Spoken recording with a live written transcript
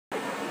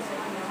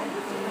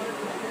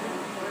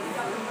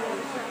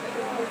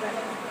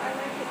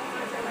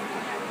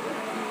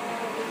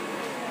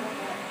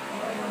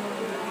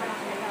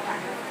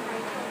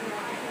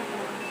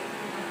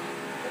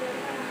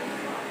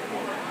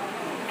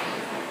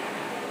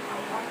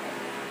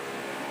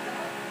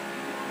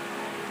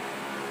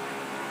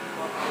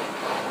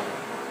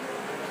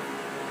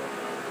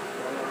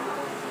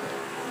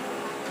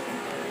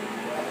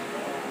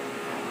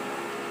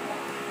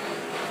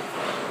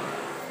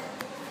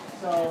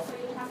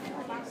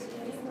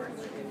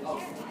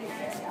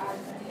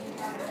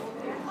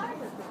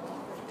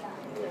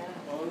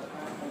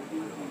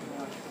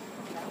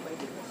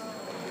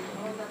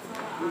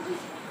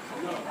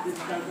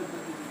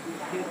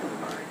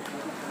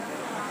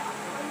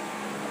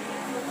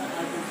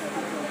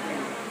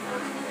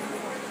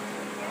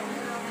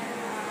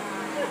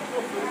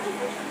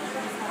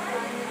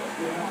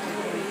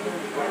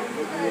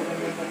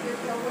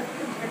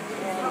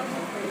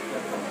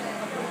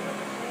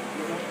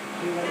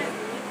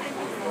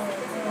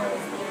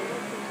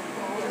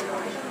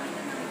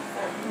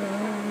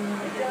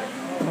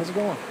How's it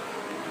going?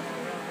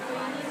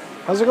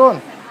 How's it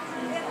going?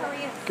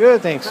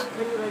 Good, thanks.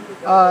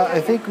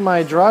 I think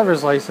my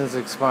driver's license is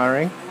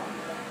expiring.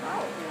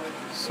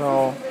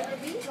 So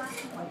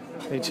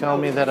they tell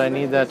me that I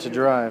need that to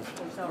drive.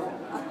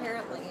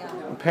 Apparently,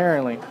 yeah.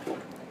 Apparently.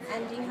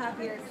 And do you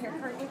have your care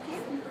card with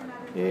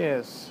you?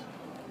 Yes.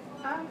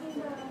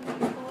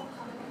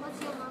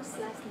 What's your mom's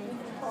last name?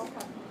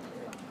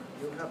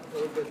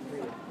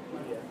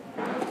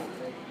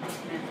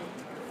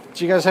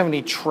 Do you guys have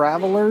any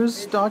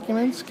traveler's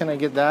documents? Can I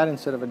get that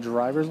instead of a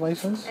driver's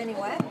license? Any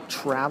what?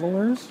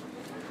 Travelers?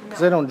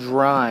 Because I don't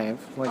drive.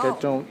 Like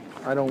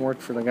I don't work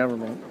for the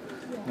government.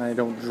 And I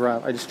don't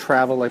drive. I just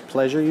travel like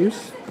pleasure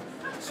use.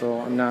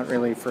 So I'm not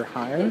really for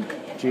hire.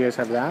 Do you guys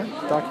have that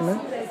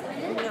document?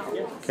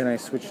 No. Can I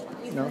switch?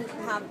 No? You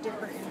have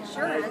different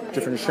insurance.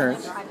 Different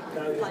insurance.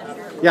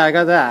 Pleasure. Yeah, I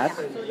got that.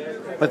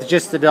 But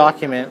just the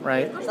document,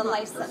 right? The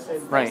license.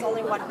 Right. There's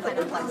only one kind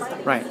of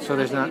license. Right, so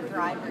there's not... You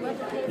drive or you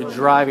don't. You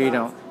drive or you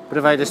don't. But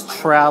if I just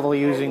travel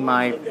using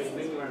my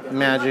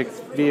magic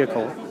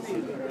vehicle...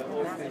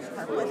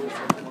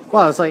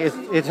 Well, it's like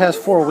it has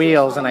 4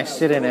 wheels and I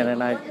sit in it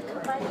and I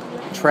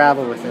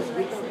travel with it.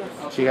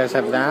 Do you guys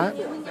have that?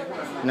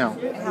 No.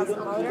 It has a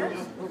motor?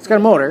 It's got a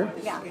motor.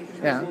 Yeah.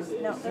 Yeah.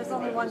 No, there's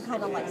only one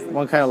kind of license.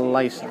 One kind of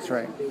license,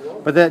 right.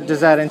 But that does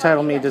that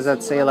entitle me, does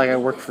that say like I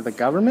work for the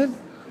government?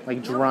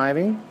 Like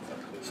driving?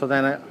 So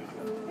then I'm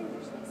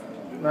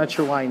not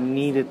sure why I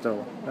need it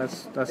though.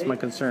 That's my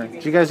concern.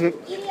 Did you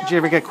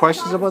ever get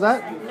questions about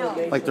that? No.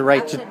 Like the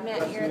right I to... have to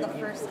admit, you're the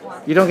first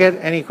one. You don't get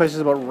any questions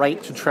about right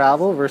to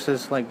travel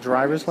versus like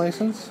driver's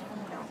license?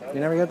 You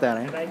never get that,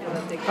 eh?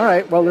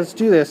 Alright, well let's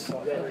do this.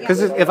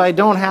 Because if I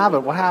don't have it,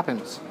 what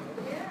happens?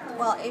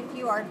 Well, if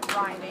you are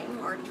driving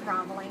or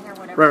traveling or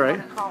whatever you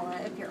want to call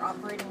it, if you're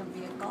operating a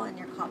vehicle and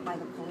you're caught by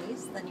the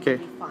police, then you can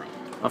be fined.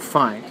 A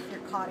fine. If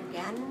you're caught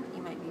again,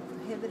 you might be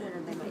prohibited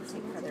or they might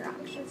take further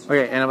action.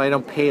 Okay, and if I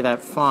don't pay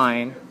that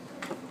fine...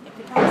 It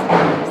becomes a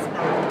police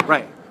matter.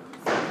 Right.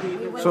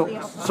 You will be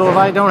able to- So if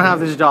I don't have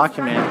this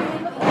document,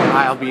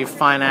 I'll be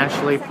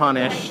financially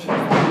punished,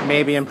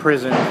 maybe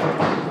imprisoned,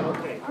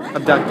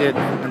 abducted,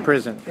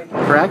 imprisoned.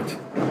 Correct?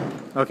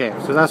 Okay,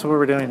 so that's what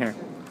we're doing here.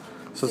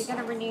 So you're going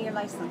to renew your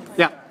license?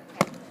 Yeah.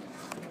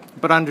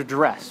 But under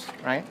duress,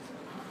 right?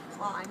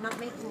 Well, I'm not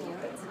making you.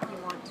 It's if you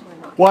want to or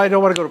not. Well, I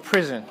don't want to go to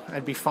prison.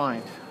 I'd be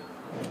fined.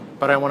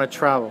 But I want to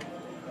travel.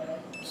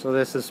 So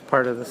this is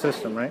part of the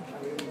system, right?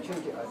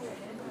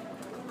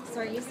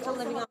 So are you still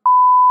living on...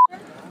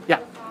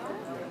 Yeah.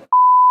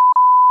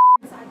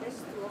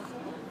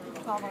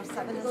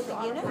 1207 is the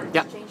unit?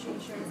 Yeah. Change your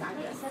insurance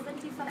address.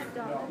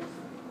 $75.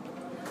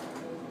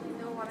 You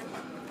know what?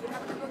 You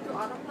have to go to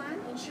auto plan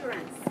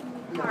insurance.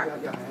 Car.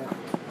 Yeah,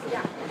 you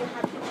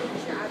have to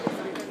change your address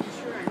on your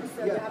insurance, so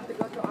you have to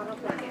go to auto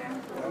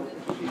plan.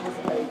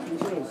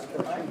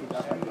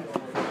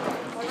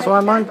 So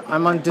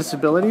I'm on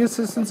disability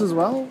assistance as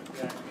well.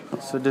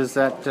 So does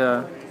that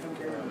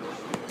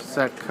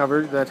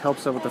cover? That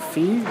helps out with the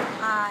fee?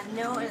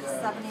 No, it's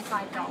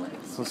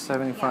 $75. So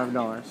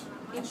 $75.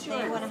 If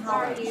they want to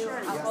help you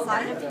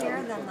outside of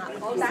here, then that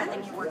would be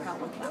something you work out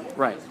with them.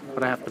 Right,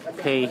 but I have to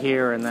pay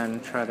here and then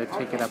try to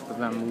take it up with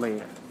them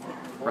later.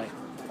 Right.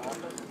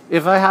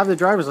 If I have the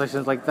driver's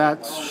license, like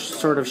that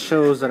sort of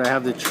shows that I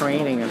have the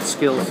training and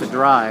skills to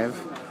drive.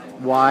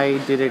 Why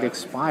did it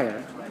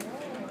expire?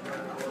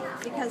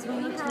 Because we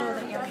need to know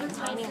that you're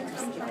maintaining your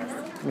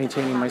skills.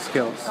 Maintaining my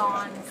skills.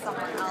 Gone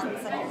somewhere else and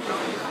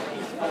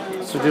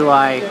you're So do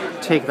I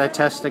take that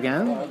test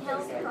again?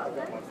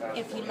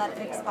 if you let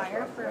it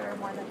expire for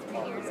more than 3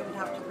 years, you would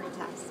have to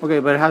retest. Okay,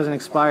 but it hasn't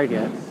expired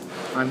yet.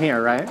 I'm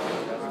here, right?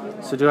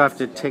 So do I have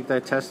to take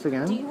that test Do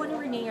again? you want to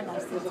renew your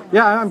license?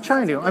 Yeah, I'm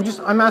trying to.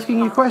 I'm asking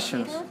you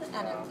questions. And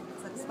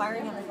it's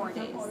expiring in 4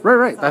 days.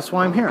 Right. That's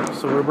why I'm here.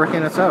 So we're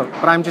working this out.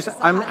 But I'm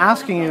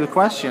asking you the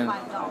question.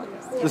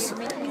 You're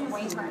making it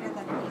way harder than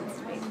it needs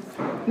to be.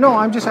 No,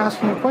 I'm just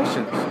asking you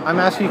questions. I'm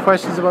asking you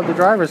questions about the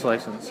driver's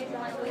license.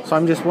 So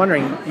I'm just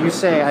wondering, you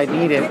say I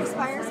need If it. it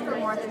expires for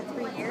more than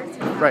 3 years,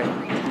 you have Right. to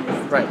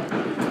retest. Right.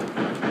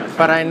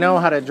 But I know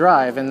how to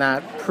drive, and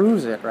that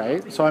proves it,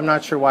 right? So I'm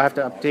not sure why I have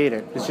to update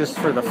it. It's just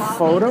for the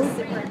photo?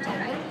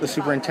 The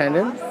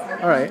superintendent?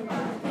 All right.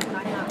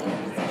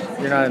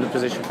 You're not in the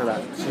position for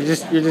that. So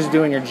you're just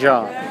doing your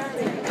job.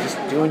 Just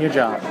doing your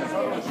job.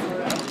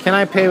 Can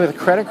I pay with a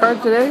credit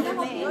card today?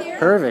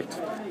 Perfect.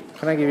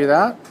 Can I give you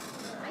that?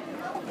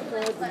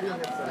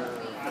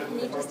 Can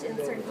you just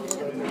insert the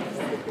chip?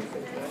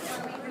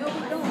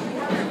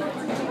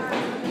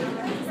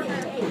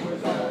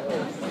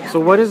 So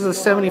what is the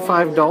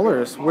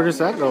 $75? Where does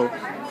that go?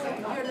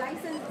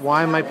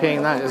 Why am I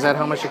paying that? Is that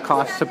how much it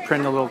costs to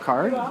print a little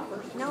card?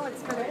 No,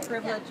 it's for the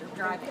privilege of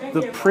driving.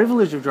 The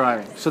privilege of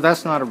driving. So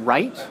that's not a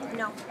right?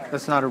 No.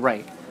 That's not a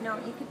right. No,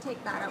 you could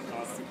take that out with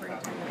the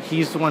superintendent.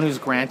 He's the one who's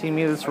granting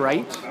me this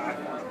right?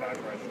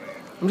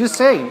 I'm just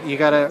saying, you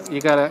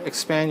gotta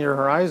expand your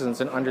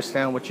horizons and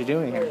understand what you're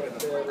doing here. I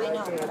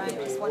know, but I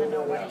just want to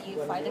know, what are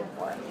you fighting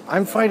for?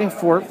 I'm fighting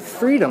for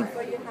freedom.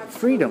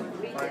 Freedom.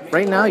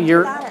 Right now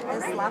you're... That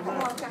at this level.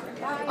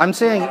 I'm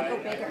saying Go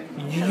bigger.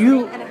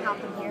 you... And it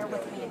happened here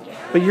with me and you.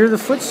 But you're the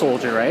foot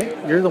soldier, right?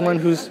 You're the one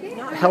who's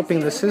helping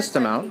the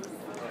system out.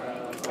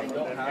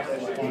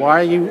 Why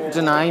are you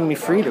denying me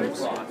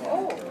freedoms? I'm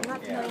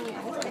not denying you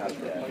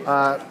anything.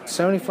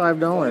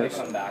 $75.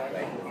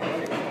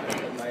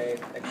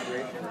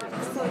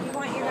 So you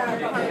want your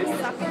card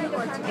separate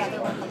or together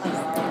with the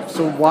license?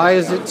 So why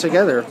is it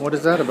together? What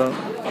is that about?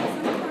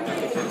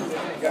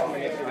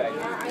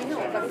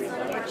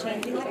 You're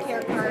changing the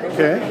care card.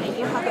 Okay. And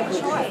you have a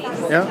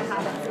choice Yeah. to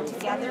have it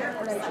together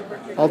or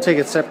separate. I'll take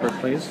it separate,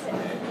 please.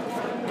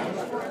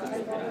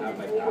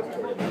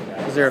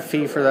 Is there a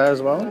fee for that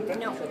as well?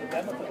 No.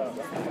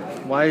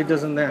 Why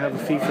doesn't there have a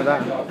fee for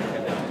that? You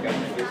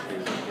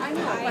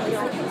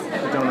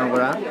don't know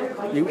that?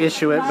 You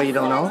issue it, but you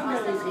don't know?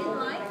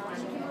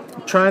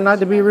 I'm trying not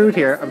to be rude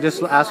here. I'm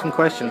just asking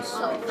questions.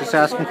 Just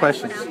asking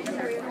questions.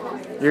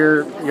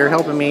 You're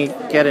helping me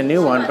get a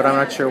new one, but I'm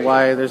not sure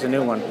why there's a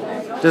new one.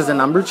 Does the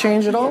number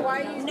change at all?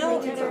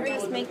 No, they're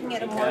just making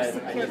it a more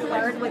secure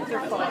card with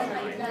your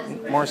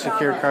phone. More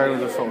secure card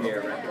with a phone.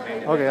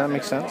 Okay, that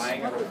makes sense.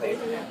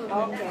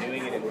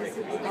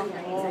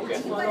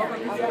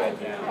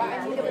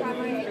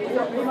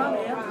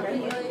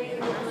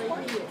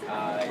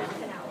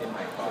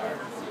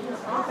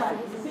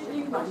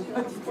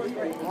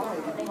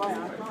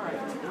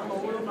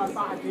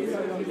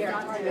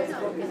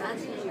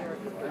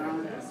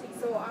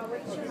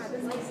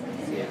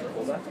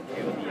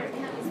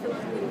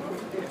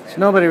 So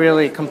nobody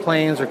really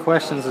complains or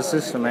questions the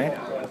system, eh?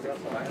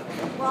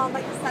 Well,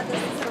 like I said,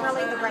 this isn't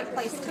really the right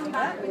place to do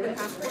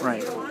it.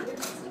 Right.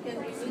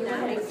 You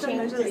know, make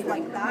changes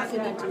like that, you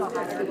need to go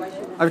higher.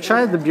 I've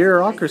tried the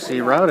bureaucracy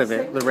route of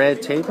it, the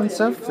red tape and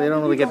stuff. They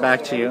don't really get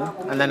back to you.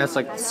 And then it's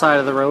like the side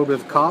of the road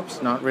with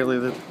cops, not really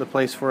the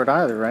place for it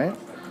either, right?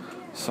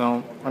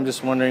 So I'm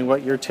just wondering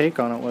what your take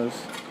on it was.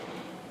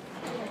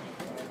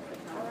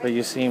 But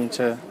you seem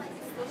to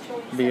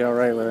be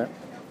alright with it.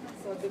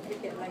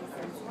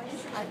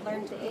 I've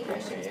learned to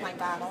choose my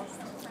battles.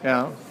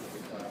 Yeah.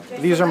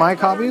 These are my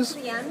copies?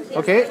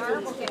 Okay.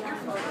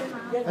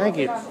 Thank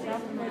you.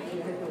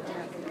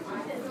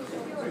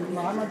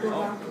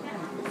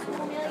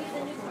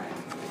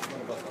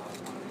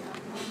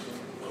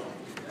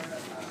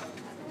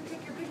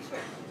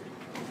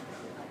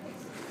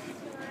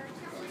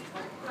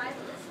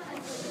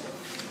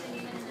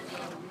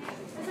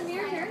 There's a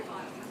mirror here.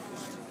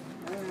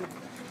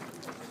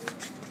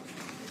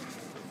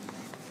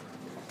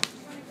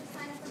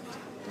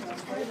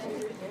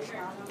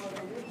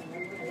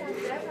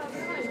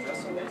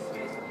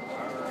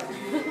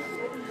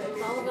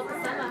 All about the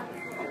summer.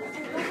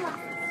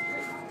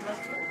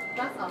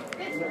 That's all.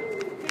 Good.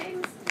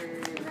 Thanks.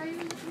 Are you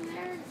looking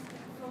there?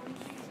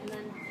 And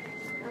then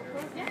up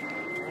close, yeah.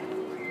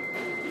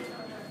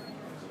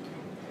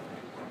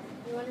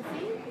 You want to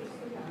see?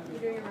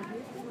 You're doing a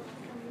review?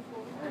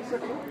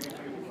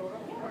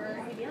 Or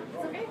anything else?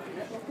 It's okay.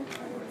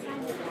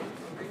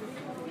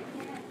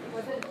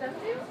 Was it done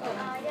for you? Oh.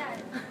 Yeah.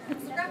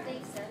 Scrub they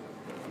said.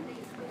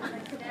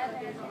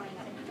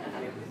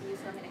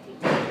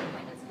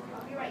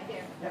 You're right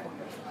there.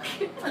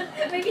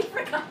 Maybe you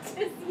forgot to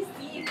CC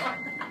you on that.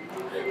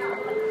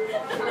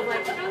 I was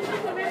like, don't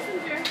shoot the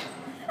messenger.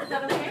 Is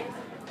that okay?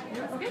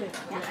 That's good?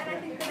 Yeah. And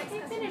I think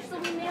it's finished, so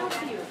we mailed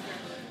to you.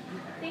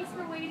 Thanks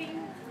for waiting.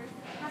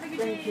 Have a good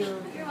day.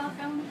 You're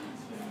welcome.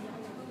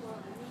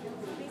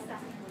 Lisa.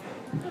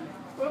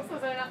 Whoops,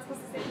 was I not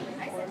supposed to say?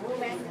 I said go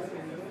back.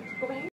 Go back?